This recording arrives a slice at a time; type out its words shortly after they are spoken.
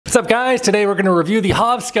What's up guys? Today we're going to review the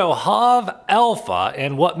Hovsco HovAlpha,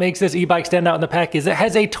 and what makes this e-bike stand out in the pack is it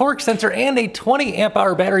has a torque sensor and a 20 amp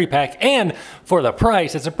hour battery pack, and for the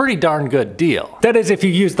price it's a pretty darn good deal. That is if you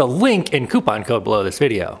use the link and coupon code below this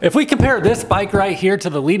video. If we compare this bike right here to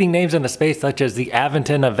the leading names in the space such as the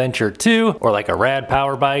Aventon Adventure 2 or like a rad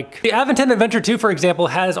power bike, the Aventon Adventure 2 for example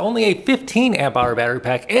has only a 15 amp hour battery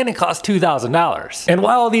pack and it costs $2,000. And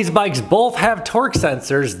while these bikes both have torque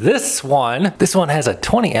sensors, this one has a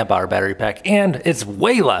 20 amp hour battery pack and it's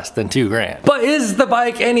way less than $2,000. But is the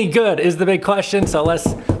bike any good is the big question. So let's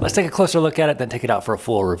take a closer look at it, then take it out for a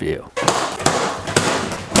full review.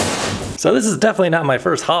 So this is definitely not my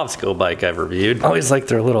first Hovsco bike I've reviewed. I always like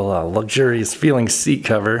their little luxurious feeling seat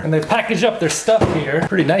cover. And they package up their stuff here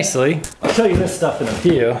pretty nicely. I'll show you this stuff in a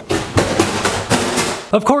few.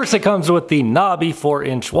 Of course, it comes with the knobby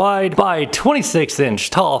 4-inch wide by 26-inch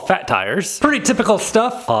tall fat tires. Pretty typical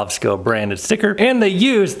stuff, Hovsco branded sticker. And they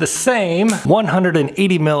use the same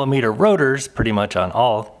 180mm rotors pretty much on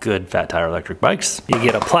all good fat tire electric bikes. You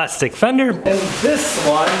get a plastic fender. And this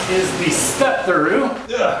one is the step through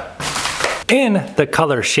in the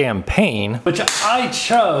color champagne, which I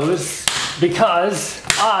chose because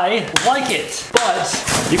I like it.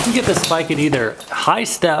 But you can get this bike in either high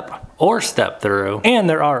step or step through, and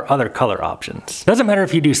there are other color options. Doesn't matter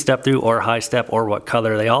if you do step through or high step or what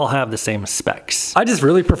color, they all have the same specs. I just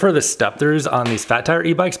really prefer the step throughs on these fat tire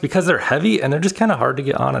e-bikes because they're heavy and they're just kind of hard to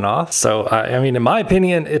get on and off. So I mean, in my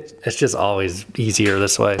opinion, it's just always easier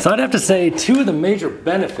this way. So I'd have to say two of the major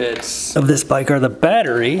benefits of this bike are the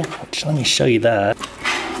battery, which let me show you that.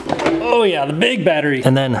 Oh yeah, the big battery.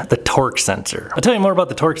 And then the torque sensor. I'll tell you more about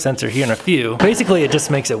the torque sensor here in a few. Basically, it just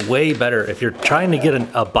makes it way better if you're trying to get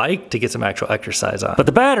a bike to get some actual exercise on. But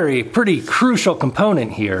the battery, pretty crucial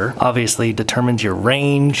component here, obviously determines your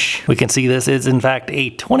range. We can see this is in fact a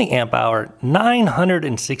 20 amp hour,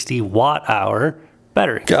 960 watt hour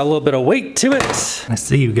battery. Got a little bit of weight to it. I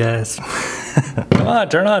see you guys. Come on,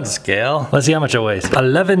 turn on scale. Let's see how much it weighs.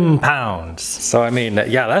 11 pounds. So I mean,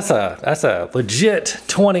 yeah, that's a legit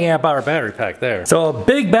 20 amp hour battery pack there. So a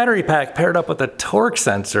big battery pack paired up with a torque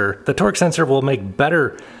sensor. The torque sensor will make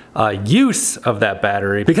better use of that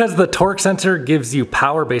battery because the torque sensor gives you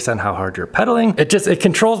power based on how hard you're pedaling. It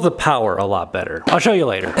controls the power a lot better. I'll show you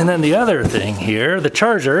later. And then the other thing here, the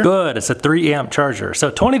charger, good, it's a 3 amp charger.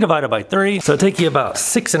 So 20 divided by 3, so it'll take you about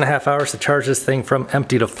 6.5 hours to charge this thing from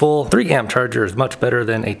empty to full. 3 amp charger is much better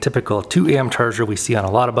than a typical 2 amp charger we see on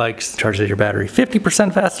a lot of bikes. Charges your battery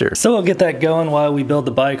 50% faster. So we'll get that going while we build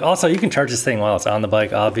the bike. Also, you can charge this thing while it's on the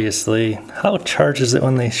bike, obviously. How charges it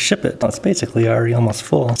when they ship it? Well, it's basically already almost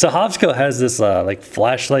full. So Hovsco has this like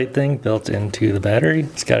flashlight thing built into the battery.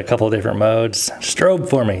 It's got a couple of different modes. Strobe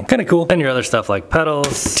for me, kind of cool. Then your other stuff like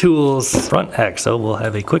pedals, tools. Front axle will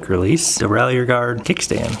have a quick release, derailleur guard,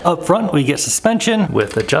 kickstand. Up front we get suspension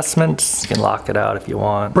with adjustments. You can lock it out if you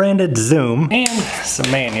want. Branded Zoom and some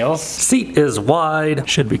manuals. Seat is wide,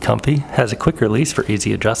 should be comfy. Has a quick release for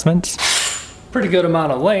easy adjustments. Pretty good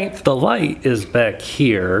amount of length. The light is back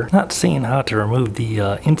here. Not seeing how to remove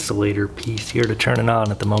the insulator piece here to turn it on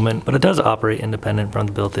at the moment, but it does operate independent from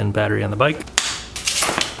the built-in battery on the bike.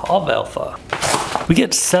 HovAlpha. We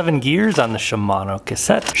get 7 gears on the Shimano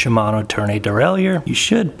cassette. Shimano Tourney derailleur. You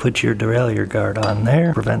should put your derailleur guard on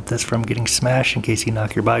there. Prevent this from getting smashed in case you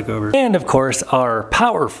knock your bike over. And of course, our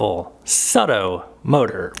powerful Sutto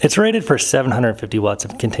motor. It's rated for 750 watts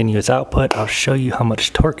of continuous output. I'll show you how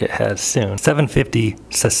much torque it has soon. 750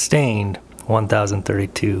 sustained,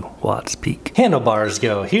 1032 watts peak. Handlebars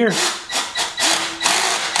go here.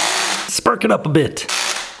 Spark it up a bit.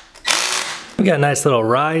 We got a nice little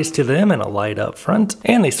rise to them and a light up front,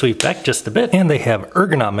 and they sweep back just a bit, and they have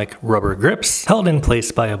ergonomic rubber grips held in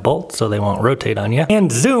place by a bolt so they won't rotate on you,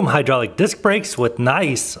 and Zoom hydraulic disc brakes with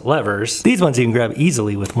nice levers. These ones you can grab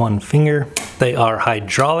easily with one finger. They are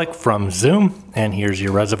hydraulic from Zoom, and here's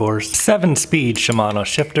your reservoirs. 7-speed Shimano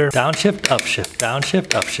shifter, downshift, upshift, downshift,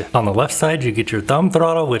 upshift. On the left side you get your thumb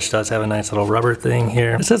throttle, which does have a nice little rubber thing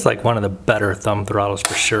here. This is like one of the better thumb throttles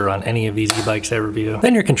for sure on any of these e-bikes I review.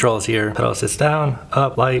 Then your controls here, pedal assist down,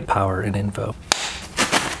 up, light, power, and info.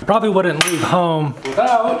 Probably wouldn't leave home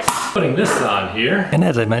without putting this on here. And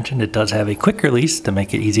as I mentioned, it does have a quick release to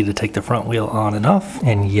make it easy to take the front wheel on and off.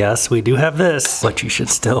 And yes, we do have this, but you should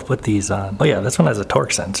still put these on. Oh yeah, this one has a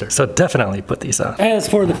torque sensor, so definitely put these on. As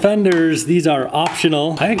for the fenders, these are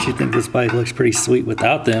optional. I actually think this bike looks pretty sweet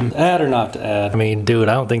without them. Add or not to add? I mean, dude,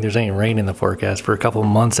 I don't think there's any rain in the forecast for a couple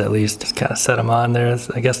months at least. Just kind of set them on there.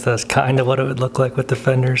 I guess that's kind of what it would look like with the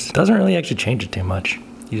fenders. Doesn't really actually change it too much.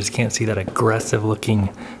 You just can't see that aggressive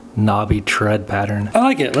looking knobby tread pattern. I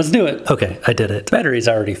like it, let's do it. Okay, I did it. Battery's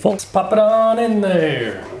already full. Let's pop it on in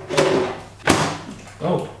there.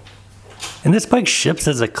 Oh. And this bike ships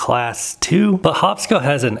as a class 2, but Hovsco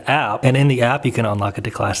has an app, and in the app you can unlock it to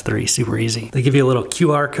class 3, super easy. They give you a little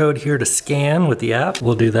QR code here to scan with the app.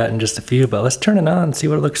 We'll do that in just a few, but let's turn it on and see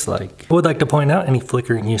what it looks like. I would like to point out any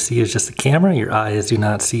flickering you see is just the camera. Your eyes do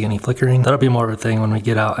not see any flickering. That'll be more of a thing when we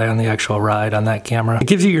get out on the actual ride on that camera. It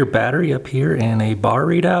gives you your battery up here and a bar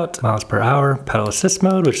readout, miles per hour, pedal assist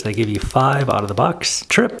mode, which they give you 5 out of the box,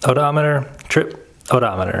 trip, odometer, trip,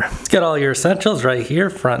 odometer. It's got all your essentials right here,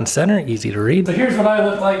 front and center, easy to read. So here's what I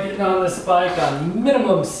look like getting on this bike. On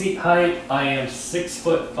minimum seat height, I am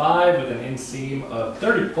 6'5" with an inseam of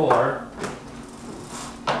 34.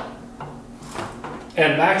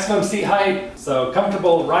 And maximum seat height, so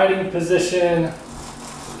comfortable riding position.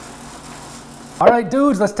 All right,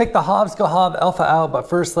 dudes, let's take the Hovsco HovAlpha out, but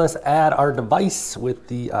first let's add our device with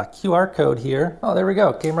the QR code here. Oh, there we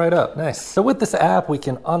go, came right up, nice. So with this app, we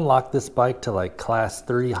can unlock this bike to like class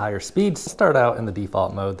 3 higher speeds. Start out in the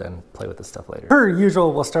default mode, then play with this stuff later. Per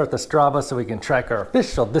usual, we'll start the Strava so we can track our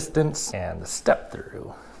official distance and the step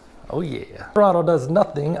through. Oh yeah. Throttle does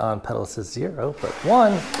nothing on pedal assist 0, but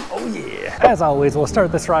 1, oh yeah. As always, we'll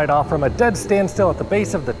start this ride off from a dead standstill at the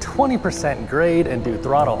base of the 20% grade and do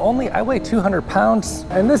throttle only. I weigh 200 pounds,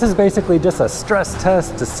 and this is basically just a stress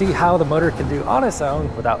test to see how the motor can do on its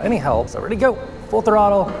own without any help. So ready to go, full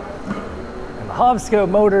throttle. And the Hovsco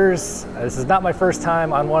motors, this is not my first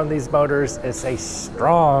time on one of these motors. It's a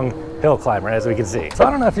strong hill climber, as we can see. So I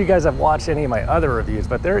don't know if you guys have watched any of my other reviews,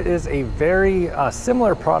 but there is a very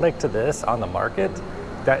similar product to this on the market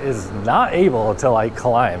that is not able to like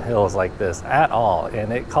climb hills like this at all,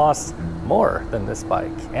 and it costs more than this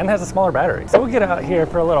bike and has a smaller battery. So we'll get out here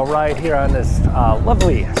for a little ride here on this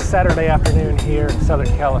lovely Saturday afternoon here in Southern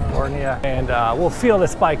California, and we'll feel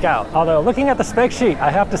this bike out. Although looking at the spec sheet,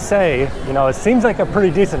 I have to say, you know, it seems like a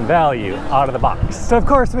pretty decent value out of the box. So of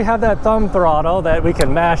course we have that thumb throttle that we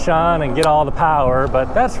can mash on and get all the power,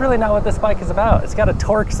 but that's really not what this bike is about. It's got a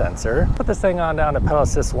torque sensor. Put this thing on down to pedal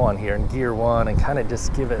assist 1 here in gear 1 and kind of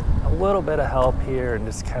just give it a little bit of help here and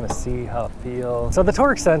just kind of see how it feels. So the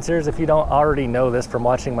torque sensors, if you don't already know this from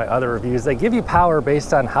watching my other reviews, they give you power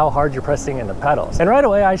based on how hard you're pressing in the pedals. And right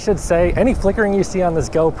away I should say, any flickering you see on this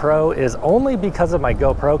GoPro is only because of my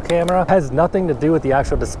GoPro camera. It has nothing to do with the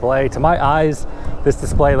actual display. To my eyes, this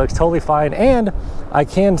display looks totally fine, and I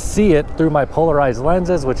can see it through my polarized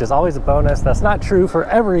lenses, which is always a bonus. That's not true for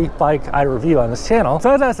every bike I review on this channel.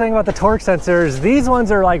 So as I was saying about the torque sensors, these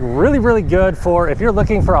ones are like really good for if you're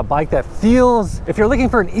looking for a bike that feels, if you're looking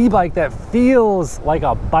for an e-bike that feels like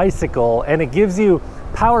a bicycle and it gives you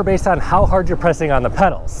power based on how hard you're pressing on the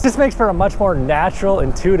pedals. This makes for a much more natural,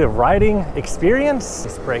 intuitive riding experience.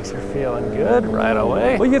 These brakes are feeling good right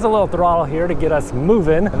away. We'll use a little throttle here to get us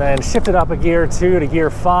moving, and then shift it up a gear 2 to gear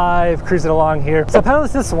 5, cruising along here. So pedal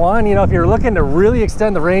assist 1, you know, if you're looking to really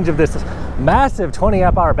extend the range of this massive 20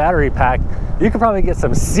 amp hour battery pack, you could probably get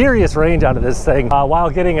some serious range out of this thing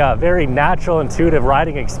while getting a very natural, intuitive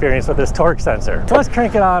riding experience with this torque sensor. So let's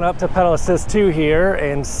crank it on up to pedal assist 2 here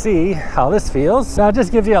and see how this feels. Now it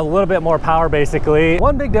just gives you a little bit more power basically.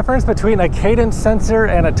 One big difference between a cadence sensor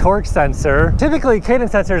and a torque sensor, typically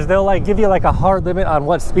cadence sensors, they'll like give you like a hard limit on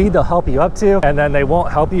what speed they'll help you up to, and then they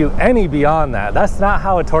won't help you any beyond that. That's not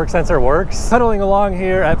how a torque sensor works. Pedaling along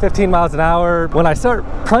here at 15 miles an hour, when I start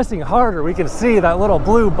pressing harder, we can see that little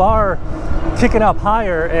blue bar kicking up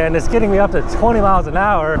higher, and it's getting me up to 20 miles an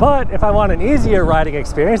hour. But if I want an easier riding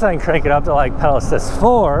experience, I can crank it up to like pedal assist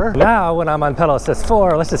 4. Now when I'm on pedal assist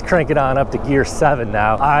 4, let's just crank it on up to gear 7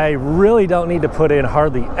 now. I really don't need to put in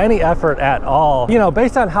hardly any effort at all. You know,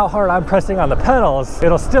 based on how hard I'm pressing on the pedals,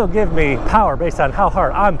 it'll still give me power based on how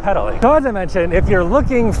hard I'm pedaling. So as I mentioned, if you're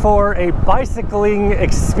looking for a bicycling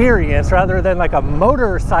experience rather than like a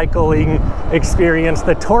motorcycling experience,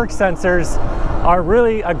 the torque sensors are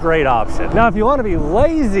really a great option. Now, if you want to be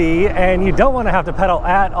lazy and you don't want to have to pedal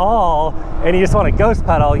at all and you just want to ghost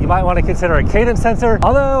pedal, you might want to consider a cadence sensor.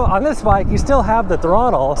 Although on this bike, you still have the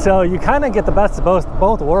throttle, so you kind of get the best of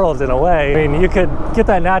both worlds in a way. I mean, you could get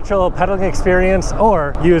that natural pedaling experience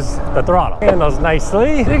or use the throttle. Handles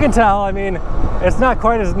nicely. You can tell, I mean, it's not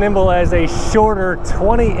quite as nimble as a shorter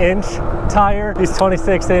 20-inch tire. These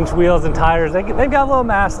 26-inch wheels and tires, they've got a little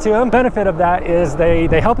mass to them. Benefit of that is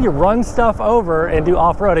they help you run stuff over and do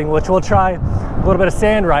off-roading, which we'll try A little bit of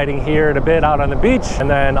sand riding here and a bit out on the beach. And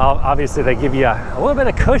then obviously they give you a little bit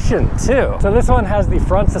of cushion too. So this one has the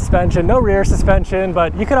front suspension, no rear suspension,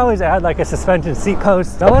 but you could always add like a suspension seat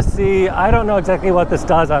post. Now let's see, I don't know exactly what this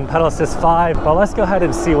does on pedal assist 5, but let's go ahead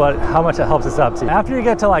and see how much it helps us up to. After you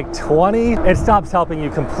get to like 20, it stops helping you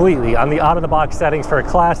completely on the out of the box settings for a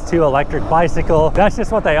class 2 electric bicycle. That's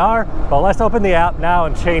just what they are, but let's open the app now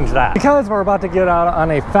and change that. Because we're about to get out on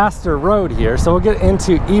a faster road here, so we'll get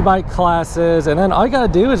into e-bike classes, and then all you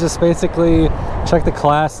gotta do is just basically check the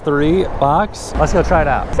class 3 box. Let's go try it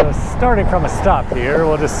out. So starting from a stop here,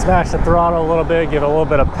 we'll just smash the throttle a little bit, give it a little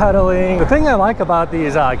bit of pedaling. The thing I like about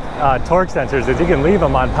these torque sensors is you can leave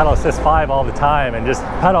them on pedal assist 5 all the time and just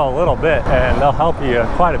pedal a little bit and they'll help you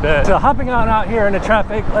quite a bit. So hopping on out here into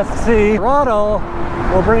traffic, let's see. Throttle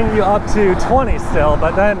will bring you up to 20 still,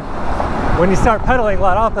 but then when you start pedaling,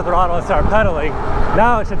 let off the throttle and start pedaling.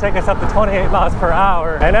 Now it should take us up to 28 miles per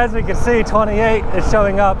hour. And as we can see, 28 is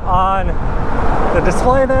showing up on the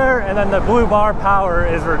display there, and then the blue bar power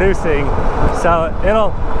is reducing. So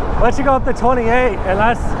it'll let you go up to 28, and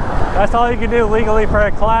that's all you can do legally for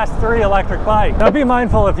a class 3 electric bike. Now be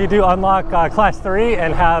mindful, if you do unlock class 3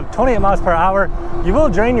 and have 28 miles per hour, you will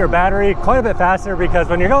drain your battery quite a bit faster, because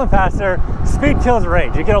when you're going faster, speed kills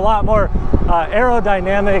range. You get a lot more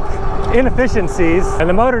aerodynamic inefficiencies, and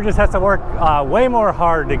the motor just has to work way more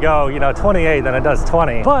hard to go, 28 than it does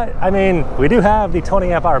 20. But I mean, we do have the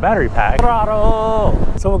 20 amp hour battery pack. Throttle.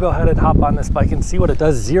 So we'll go ahead and hop on this bike and see what it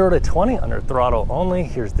does 0 to 20 under throttle only.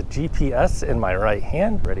 Here's the GPS in my right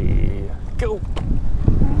hand. Ready, go.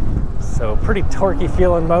 So pretty torquey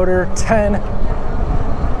feeling motor. 10,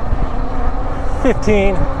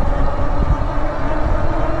 15,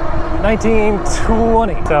 19,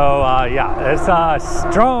 20. So yeah, it's a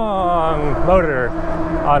strong motor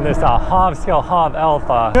on this Hovsco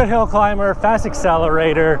HovAlpha. Good hill climber, fast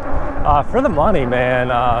accelerator, for the money,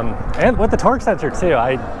 man. And with the torque sensor too,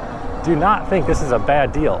 I do not think this is a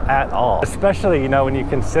bad deal at all. Especially, when you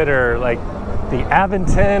consider like the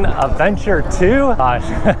Aventon Adventure 2,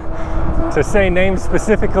 to say names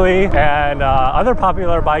specifically, and other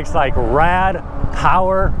popular bikes like Rad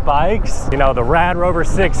Power bikes, the Rad Rover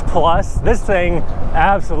 6 Plus. This thing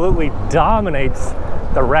absolutely dominates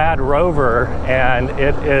the Rad Rover, and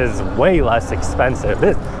it is way less expensive.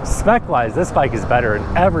 Spec-wise, this bike is better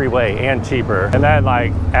in every way and cheaper. And then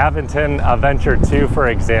like Aventon Adventure 2, for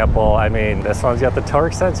example, I mean, this one's got the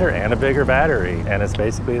torque sensor and a bigger battery, and it's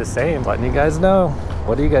basically the same. Letting you guys know.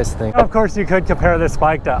 What do you guys think? Of course, you could compare this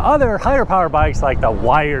bike to other higher power bikes like the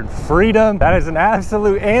Wired Freedom. That is an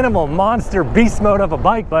absolute animal monster beast mode of a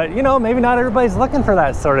bike, but maybe not everybody's looking for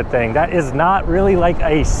that sort of thing. That is not really like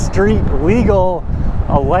a street legal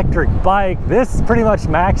electric bike. This pretty much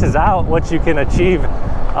maxes out what you can achieve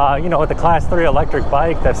with the class 3 electric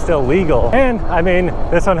bike that's still legal. And I mean,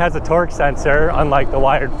 this one has a torque sensor, unlike the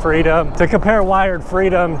Wired Freedom. To compare Wired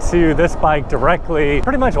Freedom to this bike directly,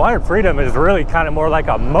 pretty much Wired Freedom is really kind of more like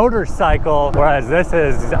a motorcycle, whereas this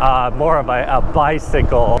is more of a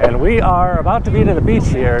bicycle. And we are about to be to the beach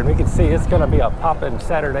here, and we can see it's gonna be a poppin'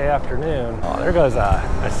 Saturday afternoon. Oh, there goes a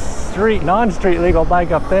non-street legal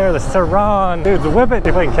bike up there, the Saran. Dude, whip it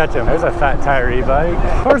if we can catch him. There's a fat tire e-bike.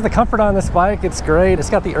 As far as the comfort on this bike, it's great. It's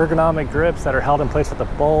got the ergonomic grips that are held in place with the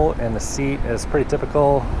bolt, and the seat is pretty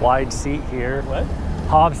typical wide seat here. What?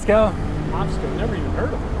 Hovsco. Hovsco, never even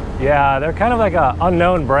heard of them. Yeah, they're kind of like an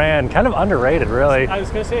unknown brand, kind of underrated, really. I was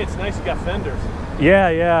gonna say, it's nice you got fenders.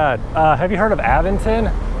 Yeah. Have you heard of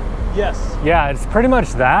Aventon? Yes. Yeah, it's pretty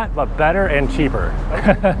much that, but better and cheaper.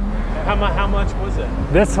 Okay. How much was it?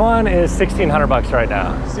 This one is $1,600 right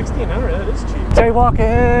now. 1,600, that is cheap.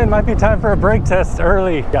 Jaywalking, might be time for a brake test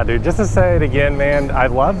early. Yeah, dude, just to say it again, man, I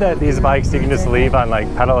love that these bikes you can just leave on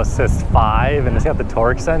like pedal assist 5, and it's got the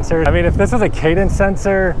torque sensor. I mean, if this was a cadence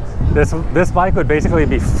sensor, this bike would basically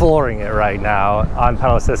be flooring it right now on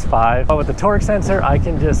pedal assist 5. But with the torque sensor, I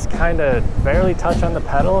can just kind of barely touch on the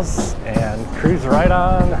pedals and cruise right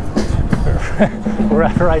on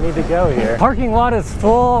wherever I need to go here. Parking lot is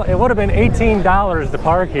full. It would have been $18 to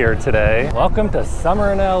park here today. Welcome to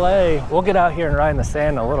summer in LA. We'll get out here and ride in the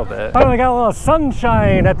sand a little bit. Finally got a little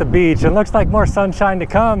sunshine at the beach. It looks like more sunshine to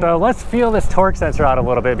come. So let's feel this torque sensor out a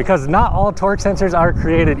little bit, because not all torque sensors are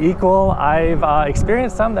created equal. I've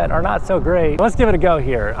experienced some that are not so great. Let's give it a go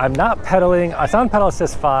here. I'm not pedaling. It's on pedal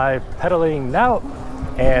assist 5, pedaling now,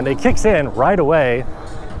 and it kicks in right away.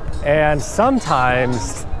 And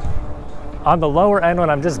sometimes on the lower end, when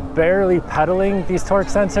I'm just barely pedaling these torque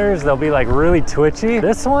sensors, they'll be like really twitchy.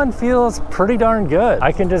 This one feels pretty darn good.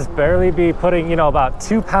 I can just barely be putting, about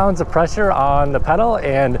 2 pounds of pressure on the pedal,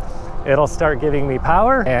 and it'll start giving me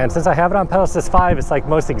power. And since I have it on pedal assist 5, it's like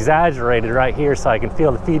most exaggerated right here, so I can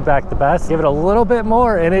feel the feedback the best. Give it a little bit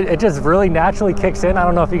more and it just really naturally kicks in. I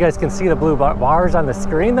don't know if you guys can see the blue bars on the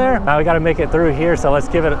screen there. Now we got to make it through here, so let's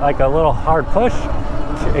give it like a little hard push.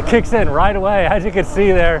 It kicks in right away, as you can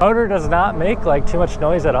see there. Motor does not make like too much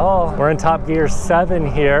noise at all. We're in top gear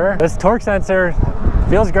 7 here. This torque sensor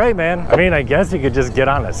feels great, man. I mean, I guess you could just get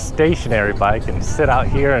on a stationary bike and sit out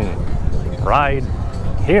here and ride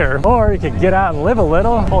here, or you could get out and live a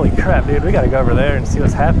little. Holy crap, dude, we gotta go over there and see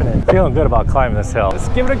what's happening. Feeling good about climbing this hill. Let's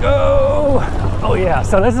give it a go. Oh yeah,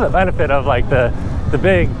 so this is a benefit of like the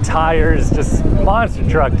big tires, just monster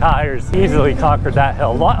truck tires, easily conquered that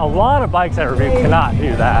hill. A lot of bikes I review cannot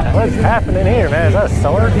do that. What's happening here, man? Is that a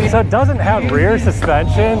sword? So it doesn't have rear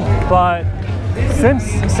suspension, but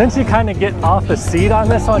since you kind of get off the seat on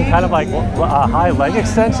this one, kind of like a high leg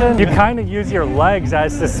extension, you kind of use your legs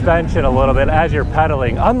as suspension a little bit as you're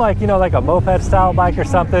pedaling. Unlike, you know, like a moped style bike or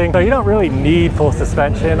something. So you don't really need full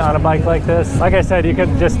suspension on a bike like this. Like I said, you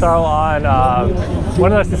could just throw on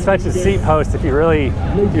one of those suspension seat posts if you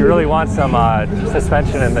really want some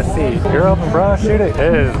suspension in the seat. You're open, bro, shoot it.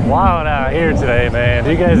 It is wild out here today, man.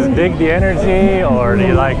 Do you guys dig the energy, or do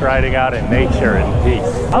you like riding out in nature and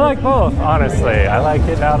peace? I like both, honestly. I like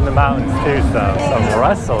getting out in the mountains too, so some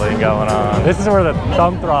wrestling going on. This is where the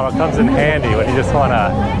thumb throttle comes in handy when you just want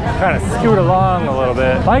to kind of scoot along a little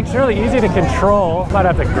bit. Bike's really easy to control. Might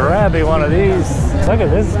have to grab me one of these. Look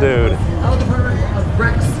at this dude.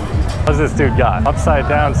 What's this dude got? Upside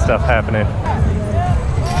down stuff happening.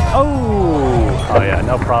 Oh yeah,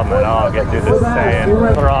 no problem at all. Get through this sand.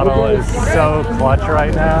 Throttle is so clutch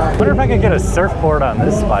right now. I wonder if I could get a surfboard on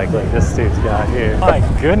this bike like this dude's got here. My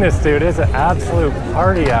goodness, dude, it's an absolute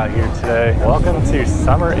party out here today. Welcome to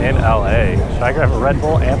summer in LA. Should I grab a Red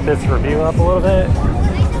Bull, amp this review up a little bit?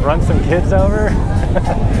 Run some kids over?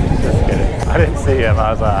 Just kidding. I didn't see him.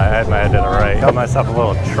 I had my head to the right. Got myself a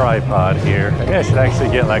little tripod here. Maybe I should actually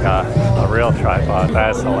get like a real tripod.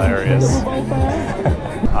 That's hilarious.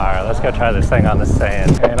 All right, let's go try this thing on the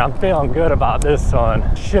sand. And I'm feeling good about this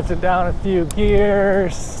one. Shifted down a few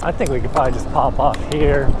gears. I think we could probably just pop off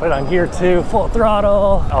here. Put it on gear 2, full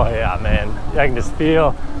throttle. Oh yeah, man. I can just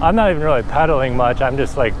feel, I'm not even really pedaling much. I'm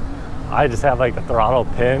just like, I just have like the throttle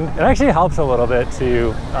pinned. It actually helps a little bit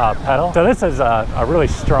to pedal. So this is a really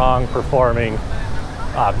strong performing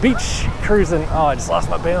beach cruising. Oh, I just lost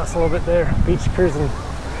my balance a little bit there. Beach cruising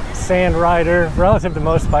sand rider, relative to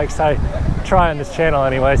most bikes I try on this channel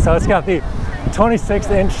anyway. So it's got the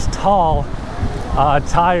 26-inch tall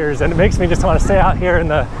tires, and it makes me just want to stay out here in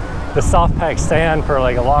the soft pack sand for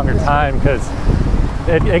like a longer time, because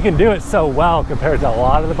it can do it so well compared to a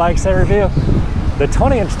lot of the bikes I review. The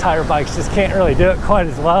 20-inch tire bikes just can't really do it quite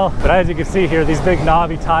as well. But as you can see here, these big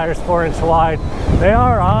knobby tires, 4-inch wide, they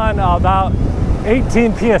are on about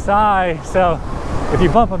 18 PSI. So if you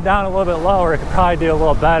bump them down a little bit lower, it could probably do a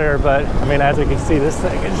little better. But I mean, as you can see, this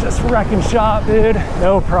thing is just wrecking shop, dude.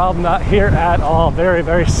 No problem, not here at all. Very,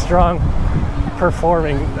 very strong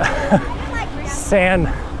performing sand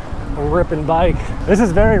ripping bike. This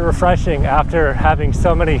is very refreshing after having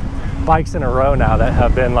so many bikes in a row now that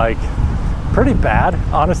have been like pretty bad,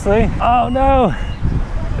 honestly. Oh no,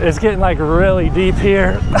 it's getting like really deep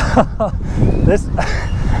here.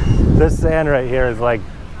 This sand right here is like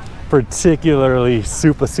particularly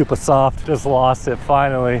super soft. Just lost it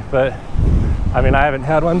finally, but I mean, I haven't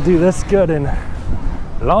had one do this good in a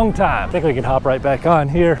long time. I think we can hop right back on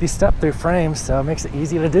here. These step through frames, so it makes it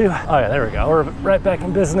easy to do. Oh yeah, there we go. We're right back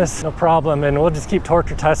in business, no problem. And we'll just keep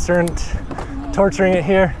torturing it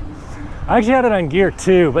here. I actually had it on gear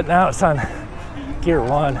 2, but now it's on gear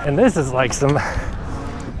 1. And this is like some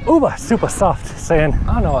super soft sand.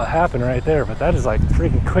 I don't know what happened right there, but that is like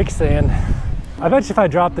freaking quicksand. I bet you if I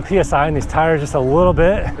drop the PSI in these tires just a little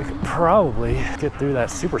bit, we could probably get through that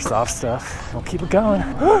super soft stuff. We'll keep it going.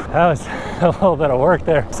 That was a little bit of work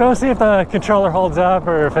there. So we'll see if the controller holds up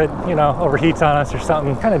or if it, you know, overheats on us or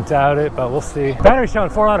something. Kind of doubt it, but we'll see. Battery showing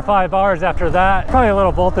 4 out of 5 bars after that. Probably a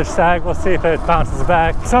little voltage sag. We'll see if it bounces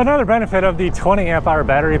back. So another benefit of the 20 amp hour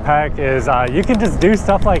battery pack is you can just do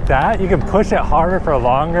stuff like that. You can push it harder for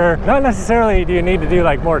longer. Not necessarily do you need to do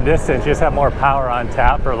like more distance, you just have more power on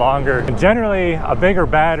tap for longer. And generally, a bigger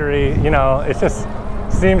battery, you know, it just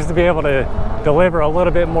seems to be able to deliver a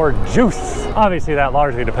little bit more juice. Obviously that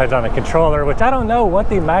largely depends on the controller, which I don't know what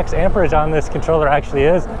the max amperage on this controller actually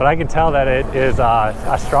is, but I can tell that it is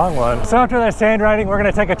a strong one. So after that sand riding, we're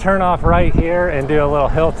gonna take a turn off right here and do a little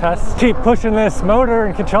hill test. Keep pushing this motor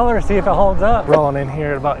and controller, see if it holds up. Rolling in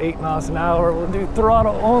here at about 8 miles an hour. We'll do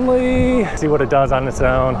throttle only. See what it does on its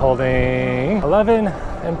own, holding 11.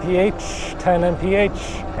 mph, 10 mph,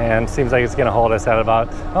 and seems like it's gonna hold us at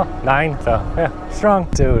about 9. So yeah, strong.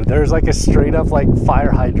 Dude, there's like a straight up like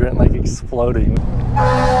fire hydrant like exploding.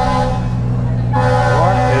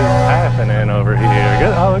 What is happening over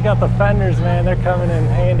here? Oh, we got the fenders, man. They're coming in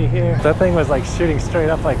handy here. That thing was like shooting straight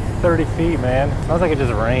up like 30 feet, man. Sounds like it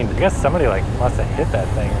just rained. I guess somebody like must have hit that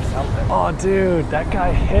thing or something. Oh, dude, that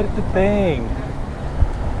guy hit the thing.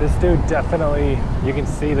 This dude definitely, you can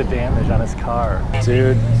see the damage on his car.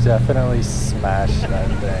 Dude definitely smashed that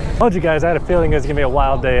thing. Told you guys, I had a feeling it was gonna be a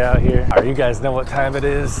wild day out here. All right, you guys know what time it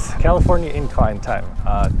is. California incline time.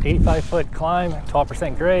 85-foot climb,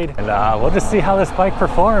 12% grade. And we'll just see how this bike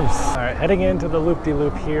performs. All right, heading into the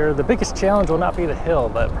loop-de-loop here. The biggest challenge will not be the hill,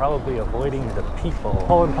 but probably avoiding the people.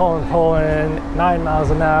 Pulling, 9 miles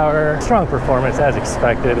an hour. Strong performance as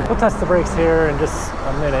expected. We'll test the brakes here in just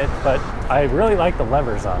a minute, but I really like the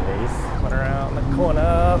levers on these. Coming around the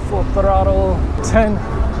corner, full throttle, 10,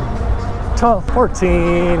 12,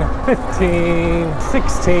 14, 15,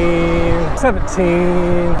 16, 17,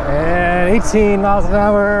 and 18 miles an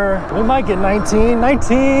hour. We might get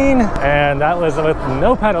 19, and that was with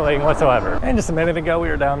no pedaling whatsoever. And just a minute ago, we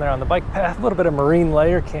were down there on the bike path, a little bit of marine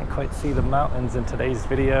layer. Can't quite see the mountains in today's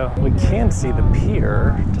video. We can see the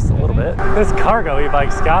pier just a little bit. This cargo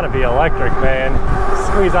e-bike's gotta be electric, man.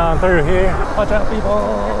 Squeeze on through here. Watch out,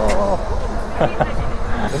 people.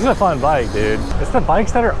 This is a fun bike, dude. It's the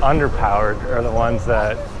bikes that are underpowered are the ones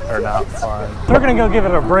that are not fun. So we're gonna go give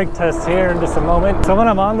it a brake test here in just a moment. So when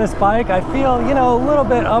I'm on this bike, I feel, you know, a little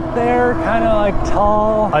bit up there, kind of like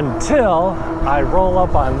tall, until I roll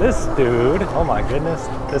up on this dude. Oh my goodness,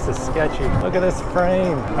 this is sketchy. Look at this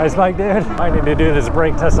frame. Nice bike, dude. Might need to do this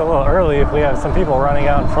brake test a little early if we have some people running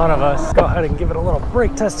out in front of us. Go ahead and give it a little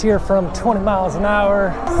brake test here from 20 miles an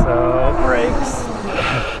hour. So brakes.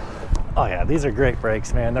 Oh yeah, these are great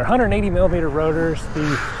brakes, man. They're 180mm rotors.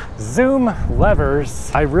 The Zoom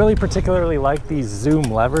levers, I really particularly like these Zoom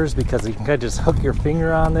levers because you can kind of just hook your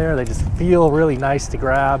finger on there. They just feel really nice to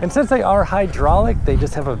grab. And since they are hydraulic, they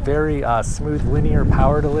just have a very smooth linear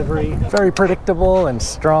power delivery. Very predictable and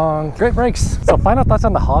strong. Great brakes. So final thoughts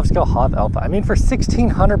on the Hovsco HovAlpha. I mean, for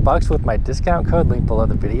 1,600 bucks with my discount code linked below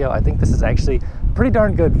the video, I think this is actually pretty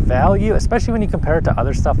darn good value, especially when you compare it to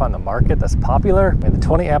other stuff on the market that's popular. I mean, the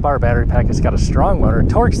 20 amp hour battery pack has got a strong motor,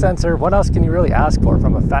 torque sensor. What else can you really ask for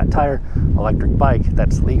from a fat tire electric bike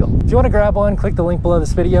that's legal? If you want to grab one, click the link below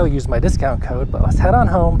this video, use my discount code, but let's head on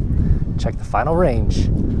home, check the final range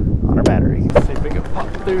on our battery. Let's see if we can pop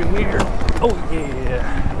through here. Oh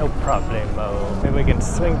yeah, no problemo. Maybe we can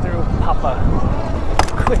swing through, pop a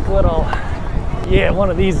quick little, yeah, one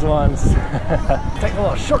of these ones. Take a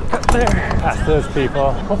little shortcut there, past those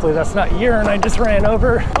people. Hopefully that's not urine I just ran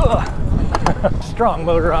over. Strong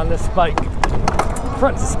motor on this bike.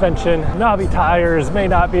 Front suspension, knobby tires may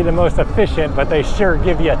not be the most efficient, but they sure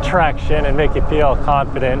give you traction and make you feel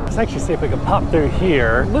confident. Let's actually see if we can pop through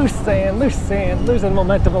here. Loose sand, losing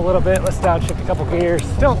momentum a little bit. Let's downshift a couple gears.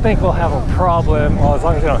 Don't think we'll have a problem, well, as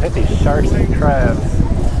long as we don't hit these sharks and crabs.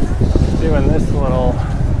 Doing this little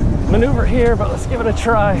maneuver here, but let's give it a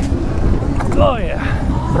try. Oh yeah,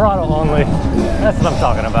 throttle only. That's what I'm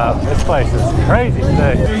talking about. This place is crazy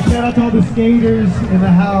thick. Hey, shout out to all the skaters in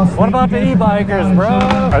the house. What about the e-bikers, bro?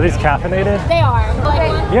 Are these caffeinated? They are.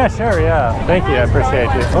 Like one? Yeah, sure, yeah. Thank you, I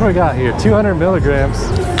appreciate you. What do we got here? 200 milligrams.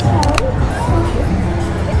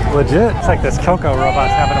 Legit. It's like this Coco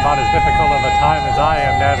robot's having about as difficult of a time as I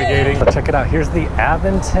am navigating. So check it out. Here's the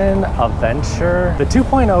Aventon Adventure. The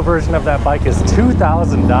 2.0 version of that bike is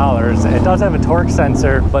 $2,000. It does have a torque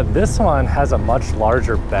sensor, but this one has a much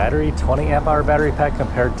larger battery, 20 amp hour battery pack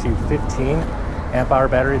compared to 15 amp hour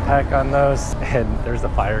battery pack on those. And there's the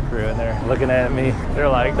fire crew in there looking at me. They're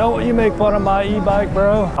like, don't you make fun of my e-bike,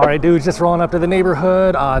 bro. All right, dudes, just rolling up to the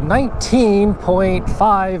neighborhood.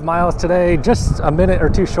 19.5 miles today, just a minute or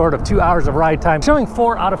two short of 2 hours of ride time. Showing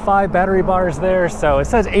 4 out of 5 battery bars there. So it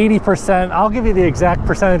says 80%. I'll give you the exact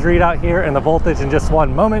percentage readout here and the voltage in just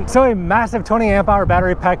one moment. So a massive 20 amp hour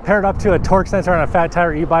battery pack paired up to a torque sensor on a fat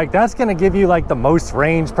tire e-bike, that's gonna give you like the most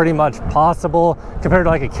range pretty much possible compared to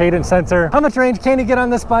like a cadence sensor. How much range can you get on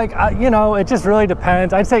this bike? You know, it just really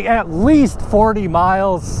depends. I'd say at least 40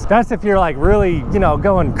 miles. That's if you're like really, you know,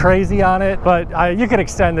 going crazy on it. But you could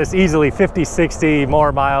extend this easily 50, 60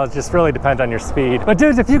 more miles. Just really depends on your speed. But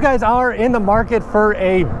dudes, if you guys are in the market for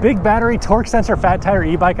a big battery torque sensor fat tire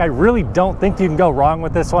e-bike, I really don't think you can go wrong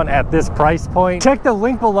with this one at this price point. Check the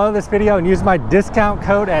link below this video and use my discount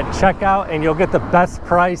code at checkout and you'll get the best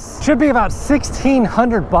price. Should be about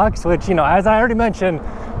 1,600 bucks, which, you know, as I already mentioned,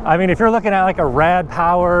 I mean, if you're looking at like a Rad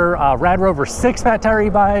Power, Rad Rover 6 fat tire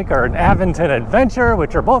e-bike or an Aventon Adventure,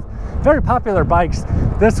 which are both very popular bikes,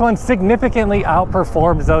 This one significantly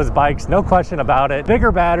outperforms those bikes, no question about it.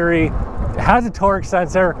 Bigger battery, has a torque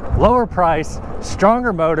sensor, lower price,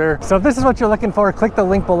 stronger motor. So if this is what you're looking for, click the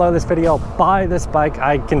link below this video, buy this bike.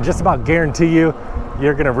 I can just about guarantee you,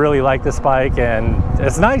 you're gonna really like this bike, and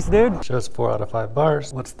it's nice, dude. Shows 4 out of 5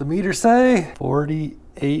 bars. What's the meter say?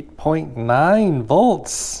 48.9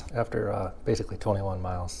 volts after basically 21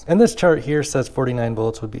 miles. And this chart here says 49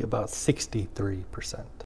 volts would be about 63%.